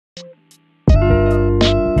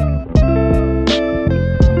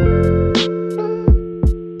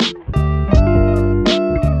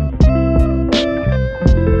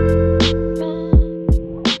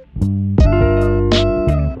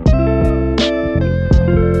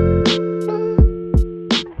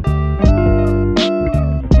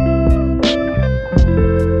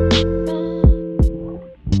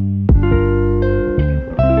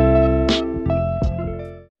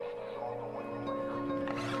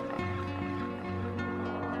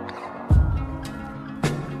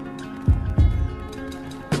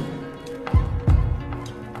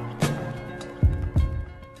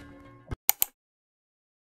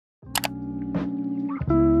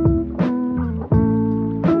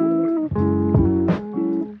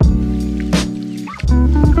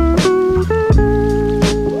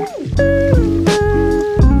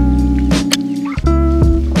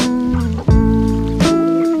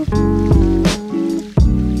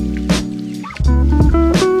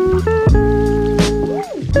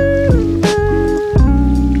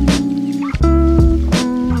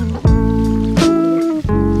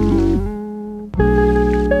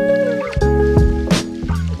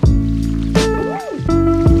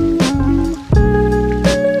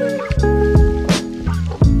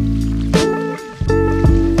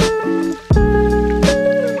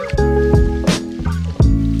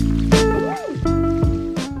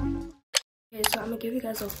give you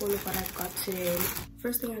guys a haul of what I got today.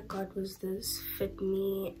 First thing I got was this Fit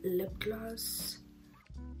Me lip gloss.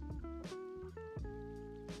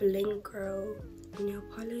 Bling Girl nail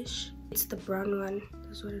polish. It's the brown one.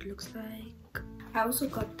 That's what it looks like. I also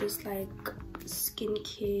got this like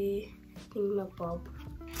skincare thingamabob.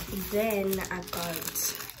 Then I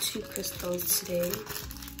got 2 crystals today.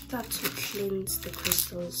 I have to cleanse the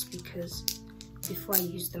crystals because before I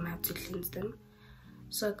use them I have to cleanse them.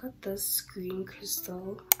 So I got this green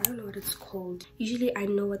crystal. I don't know what it's called. Usually I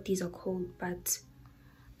know what these are called, but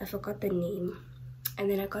I forgot the name.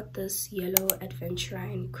 And then I got this yellow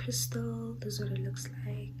adventurine crystal. This is what it looks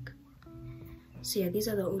like. So yeah, these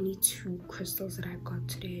are the only 2 crystals that I got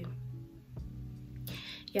today.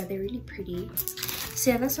 Yeah, they're really pretty.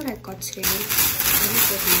 So yeah, that's what I got today. I didn't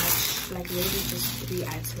get much, like maybe just 3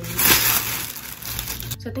 items.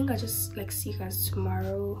 So I think I'll just like see you guys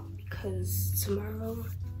tomorrow, because tomorrow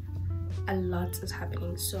a lot is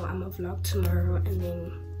happening. So I'm gonna vlog tomorrow, and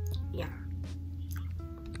then yeah.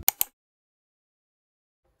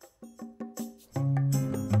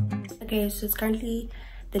 Okay, so it's currently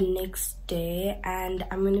the next day and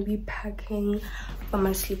I'm gonna be packing for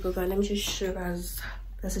my sleepover. Let me just show you guys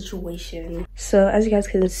the situation. So as you guys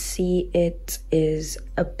can see, it is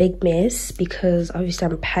a big mess because obviously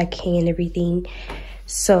I'm packing and everything.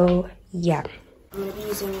 So yeah, I'm gonna be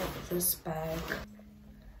using this bag,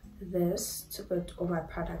 this, to put all my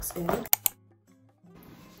products in.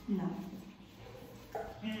 No.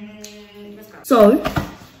 So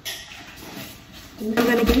I'm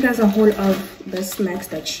gonna give you guys a haul of the snacks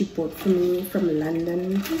that she bought for me from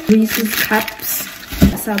London. Reese's Cups,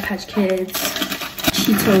 Sour Patch Kids,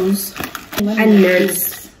 Cheetos, and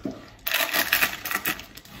Nerds.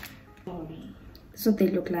 That's what they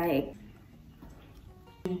look like.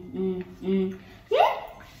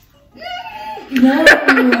 No,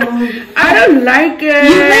 I don't like it.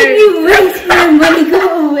 You make me waste my money.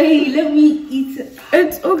 Go away. Let me eat it.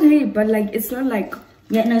 It's okay, but like it's not like.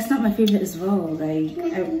 Yeah, no, it's not my favorite as well. Like,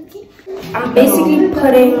 I'm basically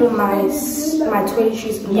putting my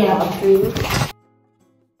toiletries in the bathroom.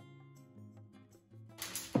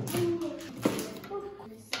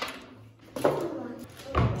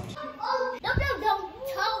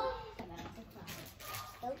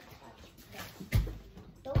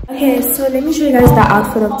 Okay, so let me show you guys the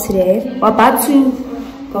outfit of today. We're about to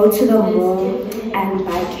go to the mall and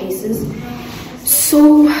buy cases.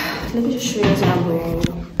 So let me just show you guys what I'm wearing.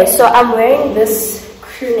 So I'm wearing this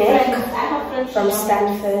crew neck from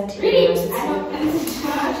Stanford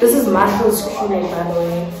University. This is Marshall's crew neck, by the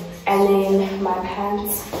way. And then my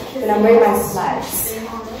pants. Then I'm wearing my slides.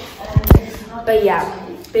 But yeah,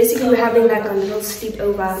 basically we're having like a little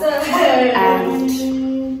sleepover. And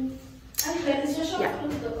yeah.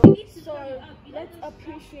 So let's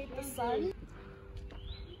appreciate the sun.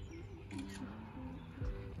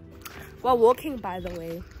 We're walking, by the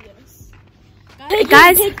way. Yes. Hey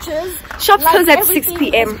guys, shop closes at 6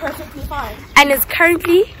 p.m. Perfectly fine. And it's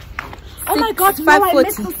currently oh my god,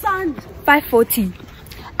 5:40. 5:40.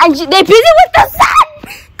 And they're busy with the sun!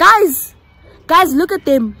 Guys, look at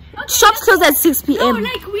them. Shop closes at 6 p.m. No,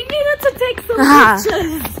 like we needed to take some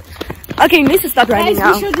pictures. Okay, you need to start running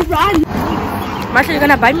now. We should run. Marshall, you're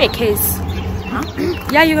gonna buy me a case. Huh?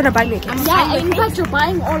 Yeah, you're gonna buy me a case. Yeah, in fact, you're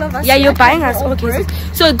buying all of us. Yeah, you're buying us all cases.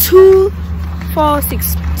 So 2 for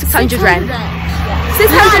 600 rand. Yeah.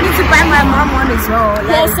 600. I need to buy my mom one as well. Like,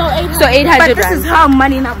 yeah, so 800 But this rand. is her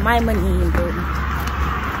money, not my money. Bro.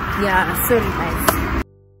 Yeah, so nice.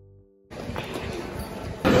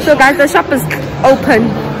 So guys, the shop is open.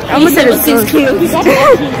 I almost said it's closed.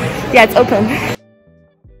 Yeah, it's open.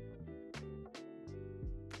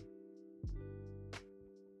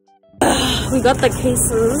 We got the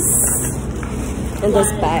cases in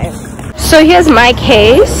this bag. So here's my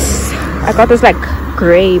case. I got this like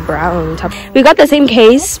gray brown top. We got the same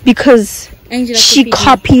case because she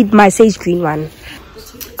copied my sage green one.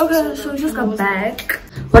 Okay, so we just got back.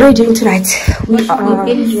 What are we doing tonight? We're gonna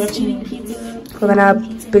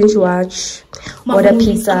binge watch, order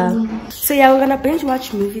pizza. So yeah, we're gonna binge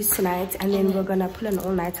watch movies tonight, and then we're gonna pull an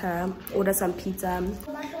all-nighter, order some pizza.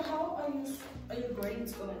 How are your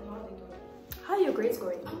grades going? How are your grades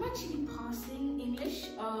going? I'm actually passing English.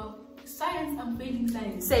 Science, I'm failing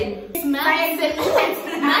science. Same.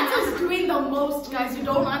 Math is doing the most, guys. You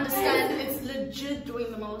don't understand. It's legit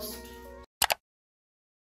doing the most.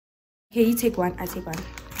 Okay, you take one, I take one.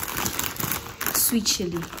 Sweet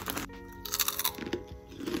chili.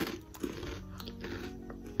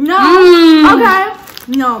 No. Okay.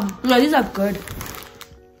 No. No, these are good.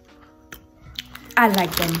 I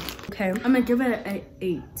like them. Okay. I'm gonna give it an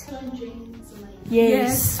 8.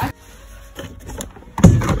 Yes.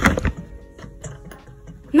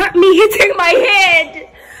 me hitting my head.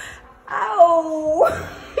 Ow.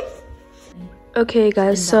 Okay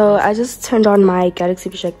guys, so I just turned on my galaxy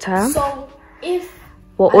projector. So if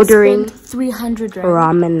we're ordering 300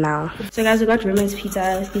 ramen now. So guys, we got Ramen's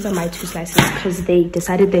pizza. These are my 2 slices because they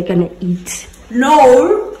decided they're gonna eat.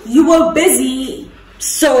 No, you were busy.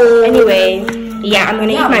 So anyway, yeah, I'm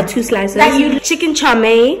gonna eat my 2 slices. Chicken chow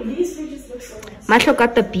mein. Masho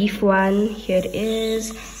got the beef one. Here it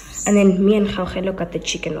is. And then me and Khaukhelo got the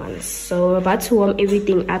chicken ones. So we're about to warm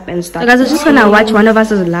everything up and start. So guys, I'm just gonna watch. One of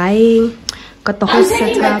us is lying. Got the whole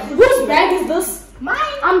setup. Whose bag is this? Mine.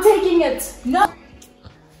 I'm taking it. No.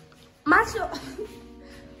 Masho.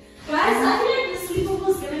 Guys, I feel like this sleepover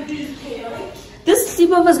is gonna be chaotic. This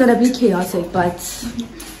sleepover is gonna be chaotic, but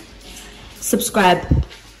subscribe,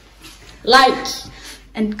 Like,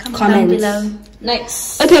 and comment down below.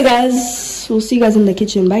 Next. Okay guys, we'll see you guys in the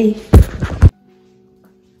kitchen. Bye.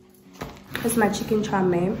 That's my chicken chow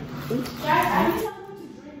mein.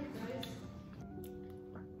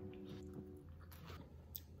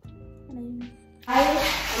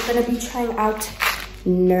 I'm gonna be trying out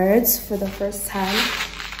Nerds for the first time.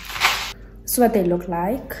 This is what they look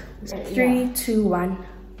like. 3, 2, 1.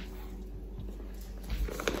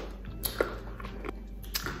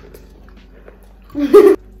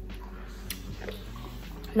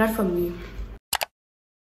 Not from me.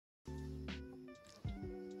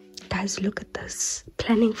 Guys, look at this.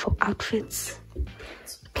 Planning for outfits.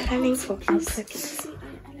 Planning for outfits.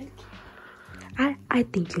 I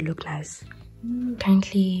think you look nice.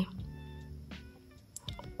 Currently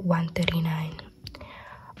 1:39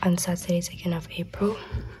 on Saturday, 2nd of April.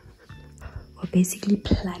 We're basically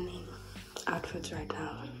planning outfits right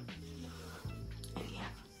now. And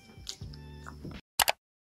yeah.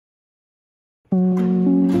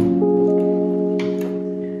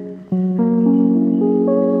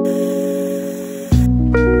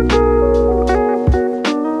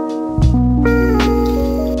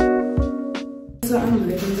 So I'm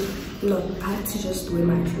ready. No, I had to just wear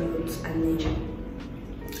my clothes and then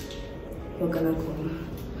we're gonna go.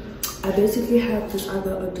 I basically have this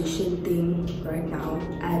other audition thing right now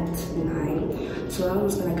at 9. So I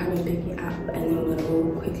was gonna come and pick me up and then we're gonna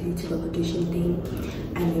go quickly to the audition thing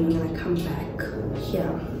and then we're gonna come back here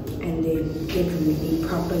and then get ready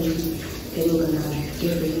properly. Then we're gonna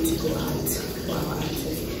get ready to go out for our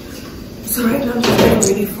outfit. So right now I'm just getting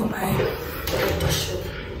ready for my audition.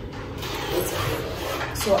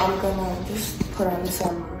 So I'm gonna just put on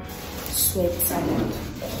some sweats and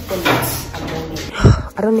bullets.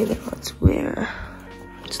 I don't even know what to wear.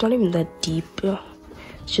 It's not even that deep.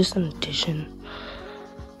 It's just an audition.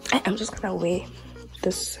 I'm just gonna wear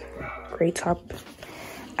this gray top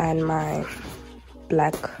and my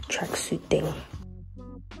black tracksuit thing.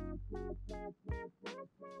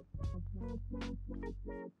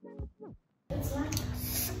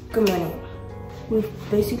 Good morning. We've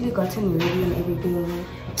basically gotten ready and everything,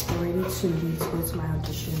 ready to leave towards my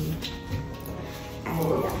audition.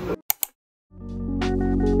 And yeah.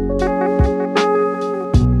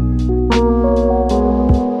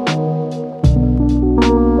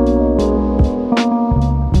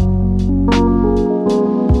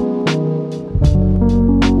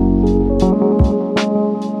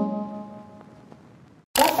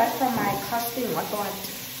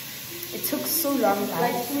 It took so long, guys.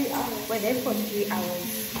 Like 3 hours. We're there for 3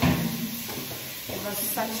 hours. It was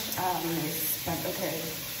such a mess, but okay.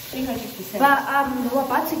 300%. But we're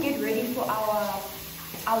about to get ready for our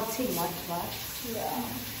outing. What? Yeah.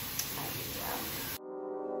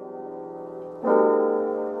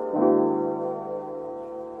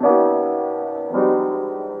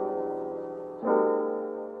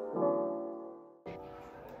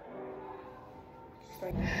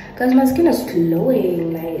 Guys, my skin is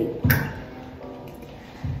glowing, like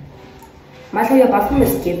Masha, your bathroom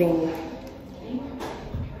is giving.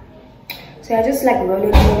 So I just like roll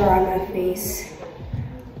it all around my face.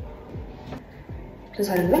 This is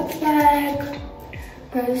what it looks like.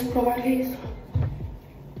 Guys, put on my face.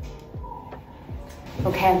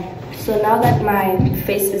 Okay, so now that my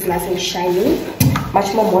face is nice and shiny,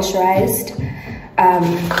 much more moisturized, I'm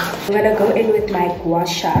gonna go in with my gua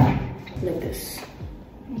sha. Look at this.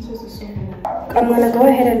 I'm gonna go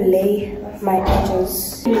ahead and lay my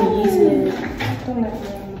edges. I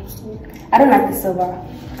don't like the silver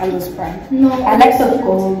and the spray. No, I like the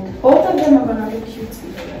gold. Both of them are gonna look cute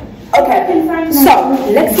together. Okay, so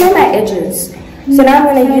let's lay my edges. So now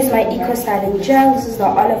I'm gonna use my Eco Styling Gel. This is the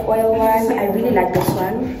olive oil one. I really like this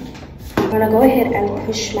one. I'm gonna go ahead and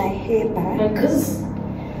push my hair back.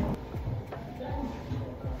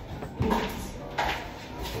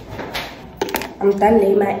 I'm done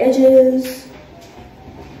laying my edges.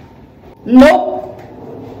 Nope.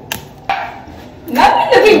 Not me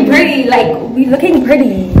looking pretty, like we looking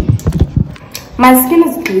pretty. My skin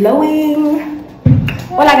is glowing.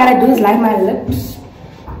 All I gotta do is line my lips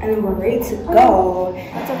and we're ready to go.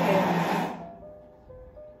 That's okay.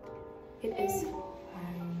 It is.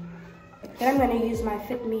 Then I'm gonna use my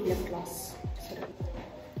Fit Me lip gloss.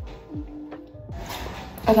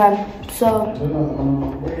 Okay, so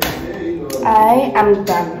I am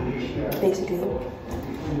done, basically.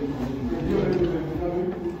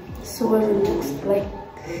 So what it looks like.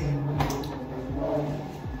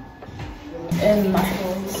 And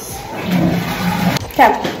mushrooms.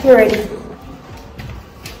 Okay, we're ready.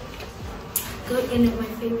 Good in my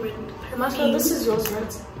favorite. Masetla, this is yours,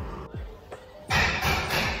 right?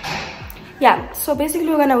 Yeah, so basically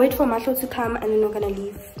we're gonna wait for Masetla to come and then we're gonna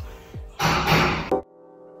leave.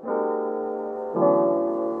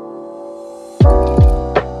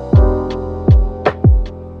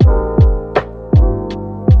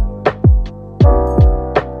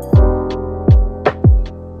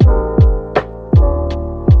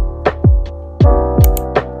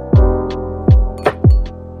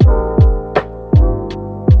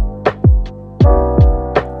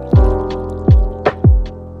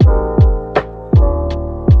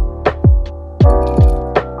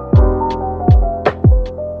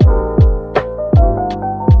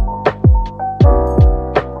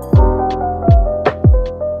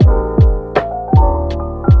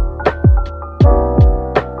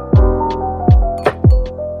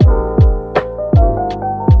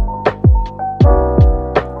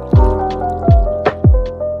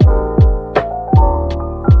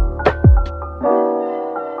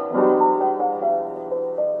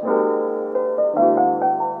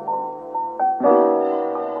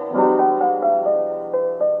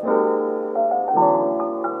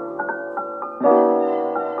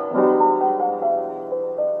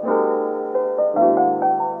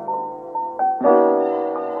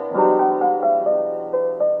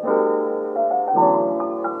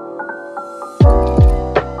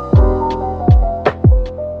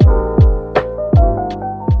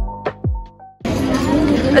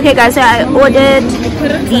 Okay guys, so I ordered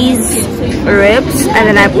these ribs and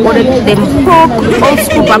then I've ordered them pork, old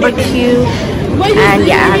school barbecue, and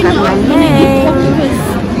yeah, I got my name.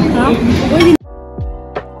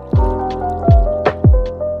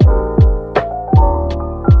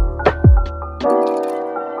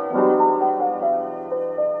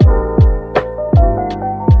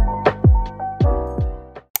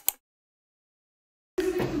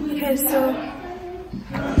 Okay, so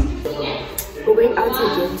we're going out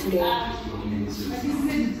again today.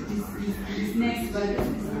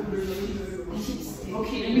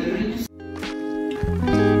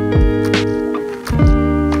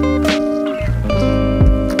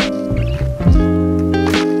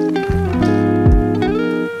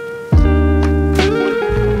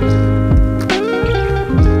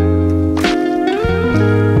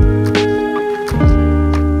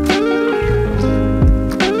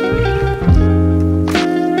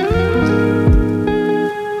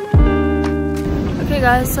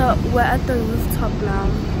 Guys, so we're at the rooftop now.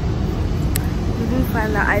 We didn't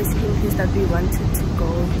find the ice cream place that we wanted to go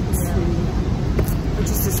to, which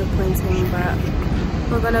is disappointing, but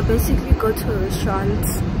we're gonna basically go to a restaurant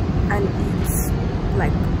and eat,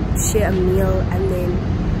 like share a meal and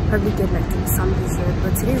then probably get like some dessert.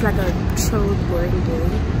 But today's like a chill, boring day,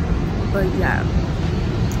 but yeah.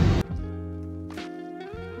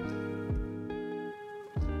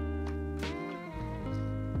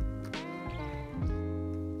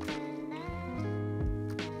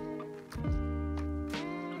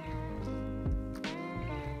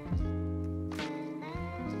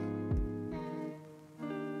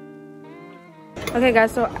 Okay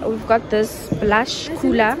guys, so we've got this blush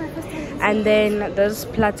cooler and then this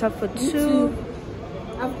platter for two.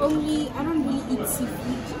 I don't really eat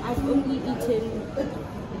seafood. I've only eaten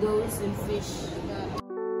those and fish.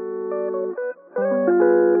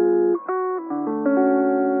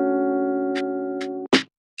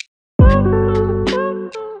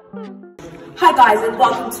 Hi guys, and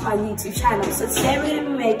welcome to my YouTube channel. So today we're going to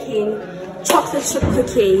be making chocolate chip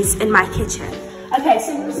cookies in my kitchen. Okay,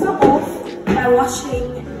 so we're going to start off by washing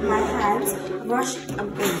my hands.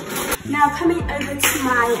 Now coming over to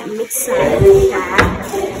my mixer here,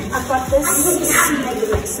 I've got this seed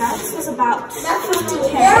mixer. This was about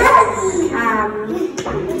 50k.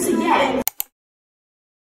 So yeah.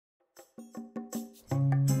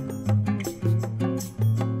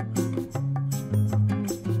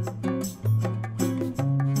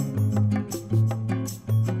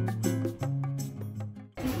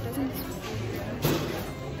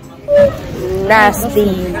 nasty,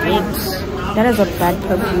 bitch. That is a bad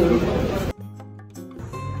perfume.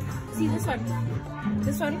 See this one?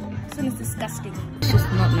 This one is disgusting. It's just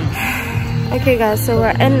not nice. Okay guys, so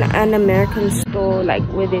we're in an American store, like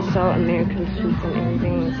where they sell American suits and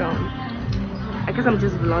everything. So I guess I'm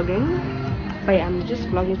just vlogging. But yeah, I'm just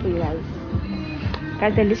vlogging for you guys.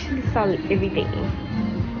 Guys, they literally sell everything.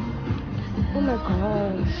 Oh my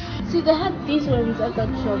gosh. See, they had these ones at that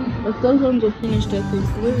shop, but those ones were finished, I think.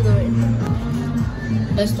 Where are they?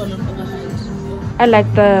 Best one of ever had. I like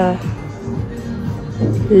the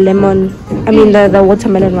lemon, the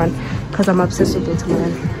watermelon one, because I'm obsessed with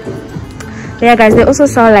watermelon. Yeah guys, they also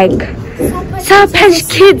sell like Sour Patch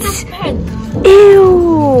Kids.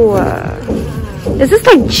 Ew, is this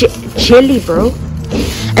like jelly, bro?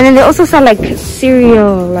 And then they also sell like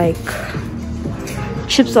cereal, like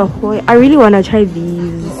Chips Ahoy. I really want to try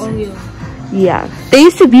these. Yeah, they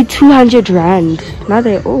used to be 200 rand. Now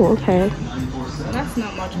they okay. That's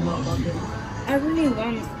not much of a bargain. I really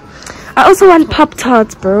want. I also want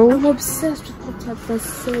Pop-Tarts, bro. I'm obsessed with Pop-Tarts. That's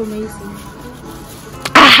so amazing.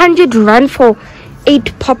 100 rand for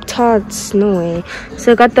 8 Pop-Tarts. No way.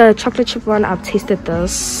 So I got the chocolate chip one. I've tasted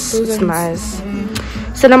this. It's nice.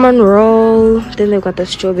 Cinnamon roll. Then they've got the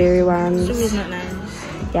strawberry ones. Strawberry's not nice.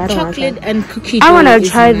 Yeah, I don't Chocolate like that. and cookie. I want to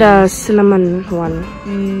try the cinnamon one.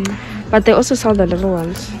 But they also sell the little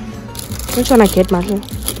ones. Which one I get, Marshall?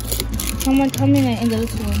 Tell me in the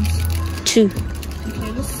little ones. 2.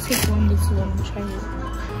 Okay, let's take one little one and try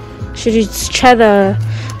it. Should you try the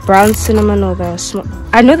brown cinnamon or the small?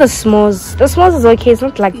 I know the smalls. The smalls is okay. It's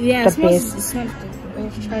not like the best. It's not.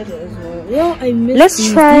 I've tried it as well. Yeah, I missed. Let's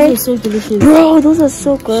these. try. These are so delicious. Bro, those are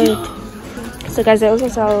so good. So guys, they also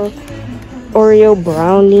sell Oreo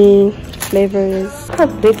brownie flavors. Look how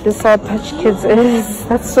big the Sour Patch Kids is.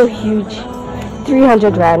 That's so huge.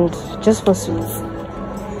 300 rand just for sweets.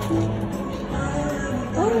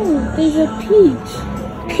 Oh, there's a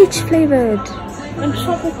peach Flavored. and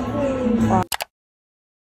tropical.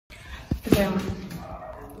 Okay,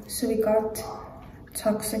 so we got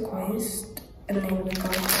toxic waste, and then we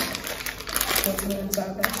got watermelon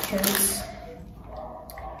Sour Patch Kids.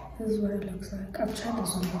 This is what it looks like. I've tried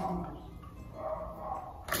this one before.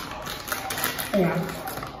 Yeah,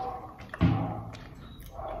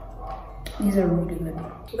 these are really good.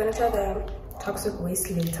 We're gonna try the toxic waste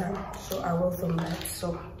later, so I will film that.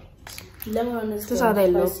 So Lemon is this is how they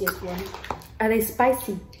look. one. Are they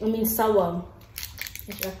spicy? I mean sour.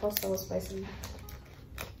 I thought sour spicy.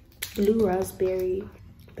 Blue raspberry,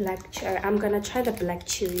 black cherry. I'm gonna try the black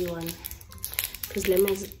cherry one because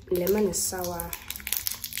lemon is sour.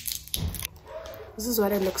 This is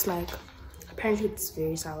what it looks like. Apparently it's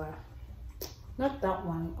very sour. Not that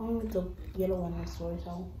one. Only the yellow one is very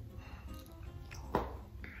sour.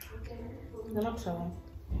 They're not sour.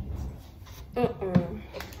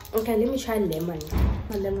 Okay, let me try lemon.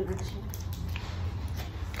 Not lemon actually.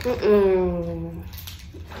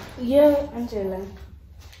 Yeah, Angela.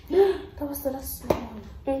 That was the last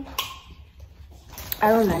one. I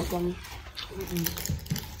don't like them.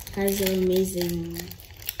 Guys are amazing.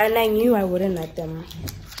 And I knew I wouldn't like them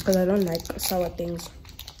because I don't like sour things.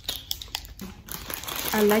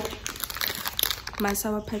 I like my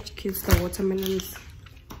Sour Patch Kids, the watermelons.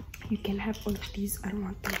 You can have all of these. I don't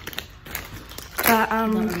want them.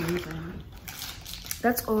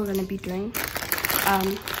 That's all we're gonna be doing.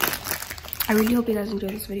 I really hope you guys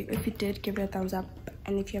enjoyed this video. If you did, give it a thumbs up,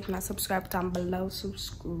 and if you have not subscribed down below,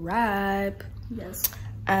 subscribe. Yes.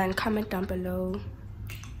 And comment down below.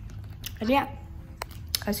 And yeah,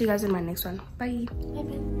 I'll see you guys in my next one. Bye.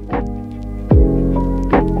 Bye.